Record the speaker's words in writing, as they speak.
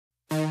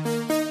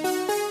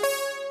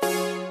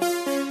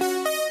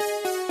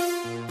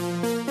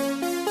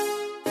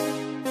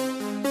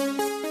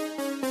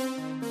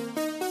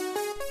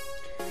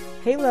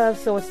Hey love,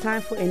 so it's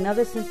time for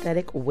another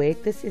synthetic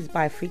wig. This is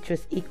by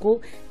FREETRESS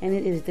Equal, and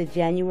it is the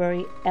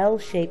January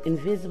L-shape,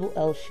 invisible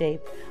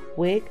L-shape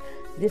wig.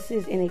 This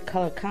is in a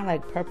color kind of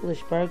like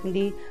purplish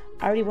burgundy.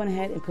 I already went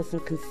ahead and put some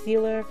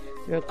concealer,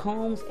 there are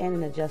combs, and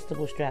an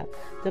adjustable strap.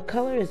 The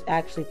color is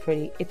actually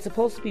pretty. It's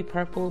supposed to be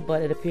purple,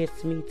 but it appears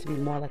to me to be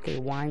more like a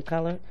wine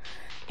color.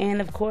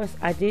 And of course,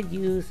 I did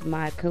use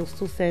my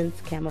Coastal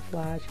Scents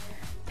Camouflage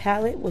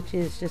palette, which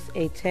is just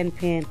a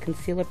 10-pan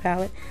concealer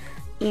palette.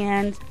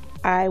 And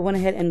I went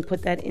ahead and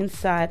put that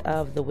inside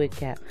of the wig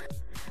cap.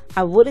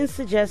 I wouldn't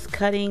suggest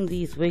cutting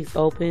these wigs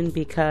open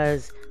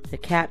because the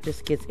cap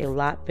just gets a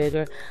lot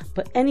bigger.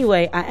 But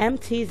anyway, I am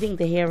teasing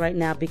the hair right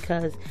now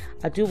because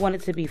I do want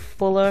it to be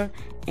fuller,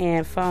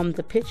 and from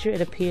the picture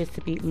it appears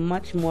to be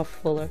much more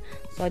fuller,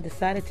 so I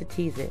decided to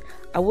tease it.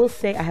 I will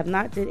say I have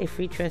not did a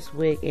FREETRESS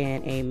wig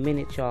in a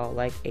minute, y'all,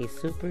 like a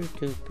super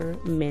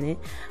duper minute,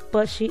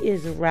 but she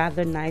is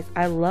rather nice.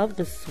 I love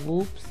the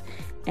swoops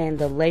and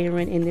the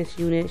layering in this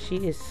unit. She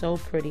is so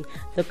pretty.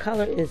 The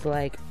color is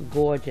like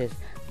gorgeous,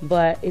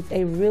 but it's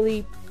a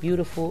really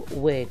beautiful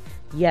wig.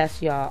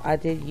 Yes, y'all, I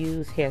did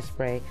use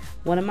hairspray,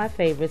 one of my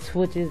favorites,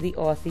 which is the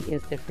Aussie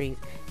Instant Freeze,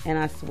 and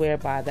I swear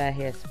by that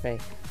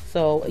hairspray.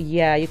 So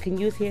yeah, you can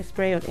use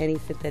hairspray on any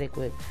synthetic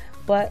wig,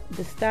 but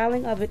the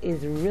styling of it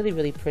is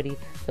really pretty.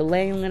 The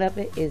layering of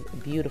it is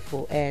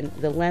beautiful, and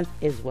the length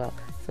as well.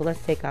 So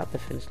let's take out the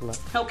finished look.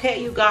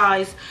 Okay, you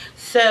guys,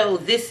 so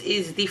this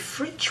is the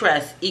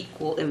FREETRESS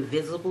Equal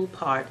Invisible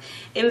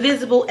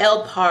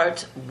L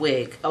part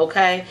wig,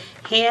 okay?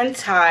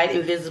 Hand-tied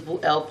invisible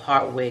L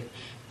part wig.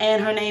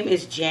 And her name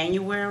is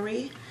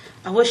January.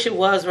 I wish it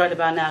was right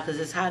about now because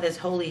it's hot as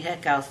holy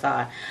heck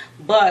outside.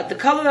 But the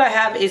color that I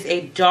have is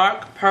a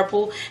dark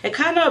purple. It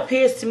kind of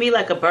appears to me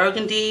like a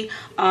burgundy,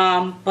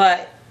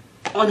 but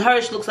on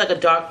her, she looks like a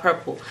dark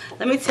purple.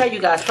 Let me tell you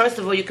guys, first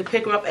of all, you can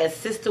pick her up at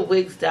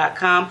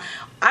sisterwigs.com.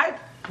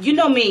 You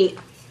know me,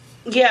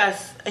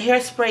 yes,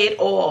 hairspray it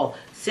all.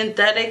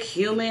 Synthetic,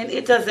 human,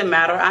 it doesn't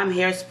matter. I'm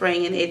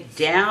hairspraying it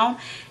down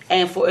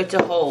and for it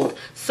to hold.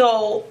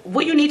 So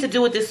what you need to do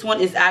with this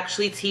one is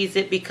actually tease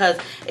it because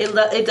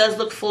it does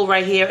look full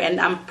right here, and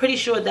I'm pretty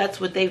sure that's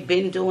what they've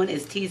been doing,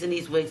 is teasing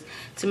these wigs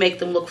to make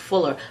them look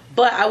fuller.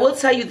 But I will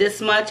tell you this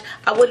much,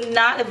 I would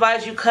not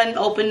advise you cutting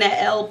open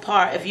that L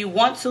part. If you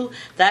want to,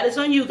 that is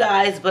on you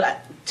guys,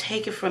 but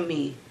take it from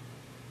me.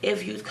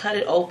 If you cut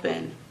it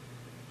open,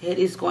 it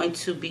is going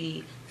to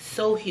be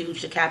so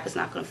huge, the cap is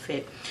not going to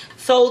fit.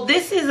 So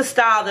this is a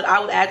style that I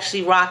would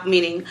actually rock,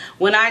 meaning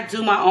when I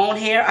do my own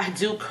hair, I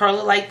do curl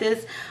it like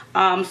this.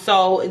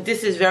 So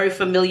this is very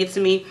familiar to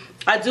me.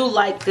 I do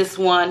like this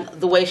one,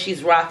 the way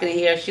she's rocking it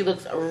here. She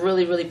looks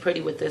really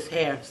pretty with this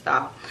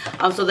hairstyle.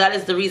 So that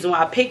is the reason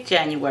why I picked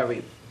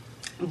January.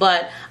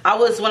 But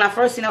when I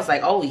first seen it, I was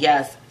like, oh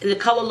yes. The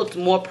color looked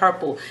more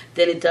purple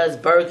than it does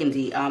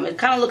burgundy. It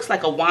kind of looks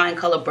like a wine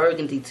color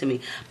burgundy to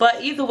me.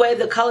 But either way,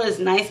 the color is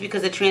nice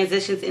because it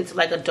transitions into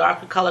like a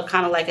darker color,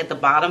 kind of like at the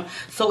bottom.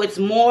 So it's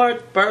more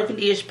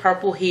burgundy-ish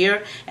purple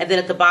here. And then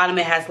at the bottom,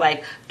 it has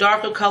like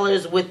darker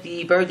colors with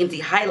the burgundy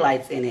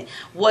highlights in it,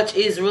 which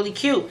is really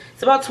cute.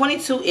 It's about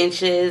 22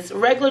 inches,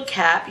 regular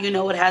cap. You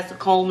know, it has the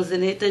combs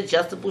in it, the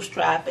adjustable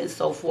strap, and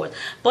so forth.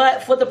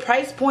 But for the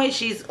price point,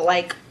 she's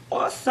like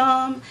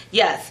awesome.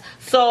 Yes,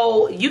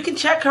 so you can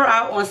check her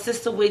out on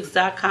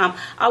sisterwigs.com.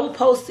 I will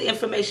post the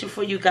information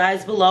for you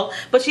guys below,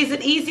 but she's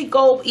an easy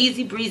go,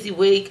 easy breezy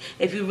wig.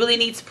 If you really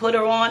need to put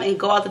her on and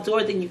go out the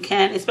door, then you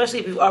can, especially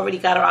if you've already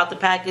got her out the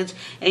package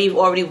and you've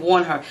already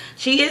worn her.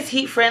 She is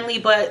heat friendly,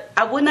 but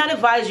I would not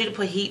advise you to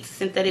put heat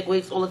synthetic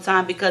wigs all the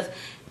time because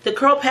the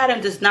curl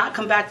pattern does not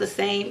come back the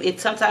same. It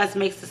sometimes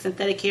makes the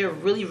synthetic hair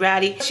really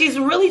ratty. She's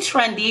really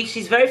trendy.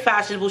 She's very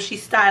fashionable.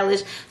 She's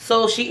stylish.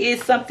 So she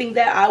is something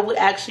that I would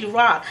actually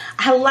rock.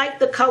 I like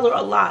the color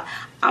a lot.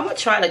 I'm going to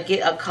try to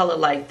get a color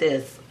like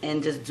this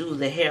and just do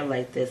the hair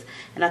like this.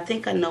 And I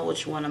think I know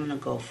which one I'm going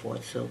to go for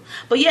too.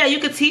 But yeah,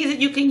 you can tease it.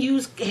 You can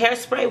use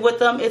hairspray with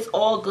them. It's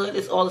all good.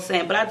 It's all the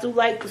same. But I do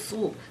like the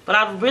swoop. But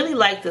I really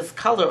like this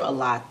color a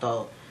lot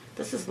though.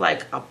 This is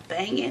like a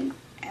banging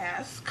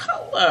ass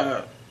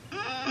color.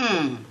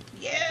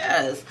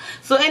 Yes.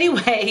 So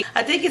anyway,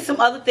 I did get some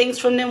other things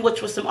from them,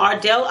 which were some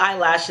Ardell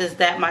eyelashes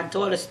that my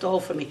daughter stole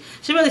from me.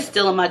 She really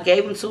stole them. I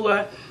gave them to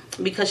her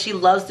because she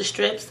loves the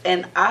strips,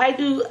 and I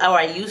do, or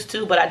I used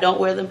to, but I don't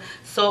wear them.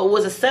 So it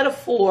was a set of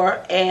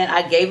 4, and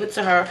I gave it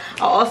to her.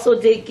 I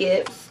also did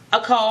get a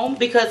comb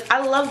because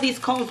I love these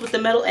combs with the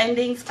metal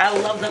endings. I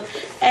love them.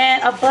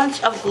 And a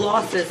bunch of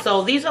glosses.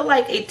 So these are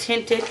like a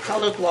tinted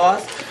color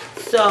gloss.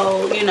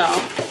 So, you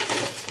know,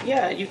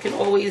 yeah, you can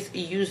always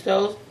use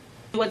those.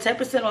 You want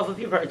 10% off of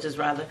your purchase,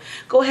 rather.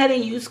 Go ahead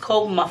and use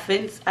code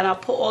MUFFINS, and I'll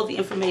put all the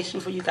information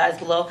for you guys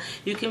below.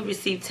 You can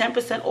receive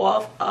 10%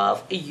 off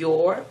of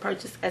your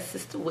purchase at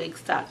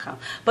sisterwigs.com.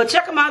 But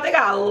check them out. They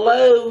got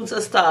loads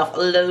of stuff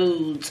on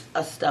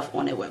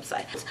their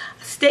website.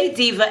 Stay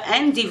diva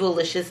and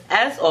divalicious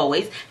as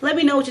always. Let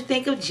me know what you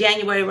think of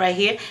January right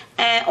here,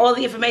 and all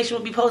the information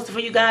will be posted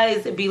for you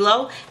guys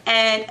below.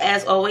 And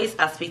as always,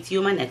 I'll speak to you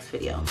in my next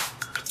video.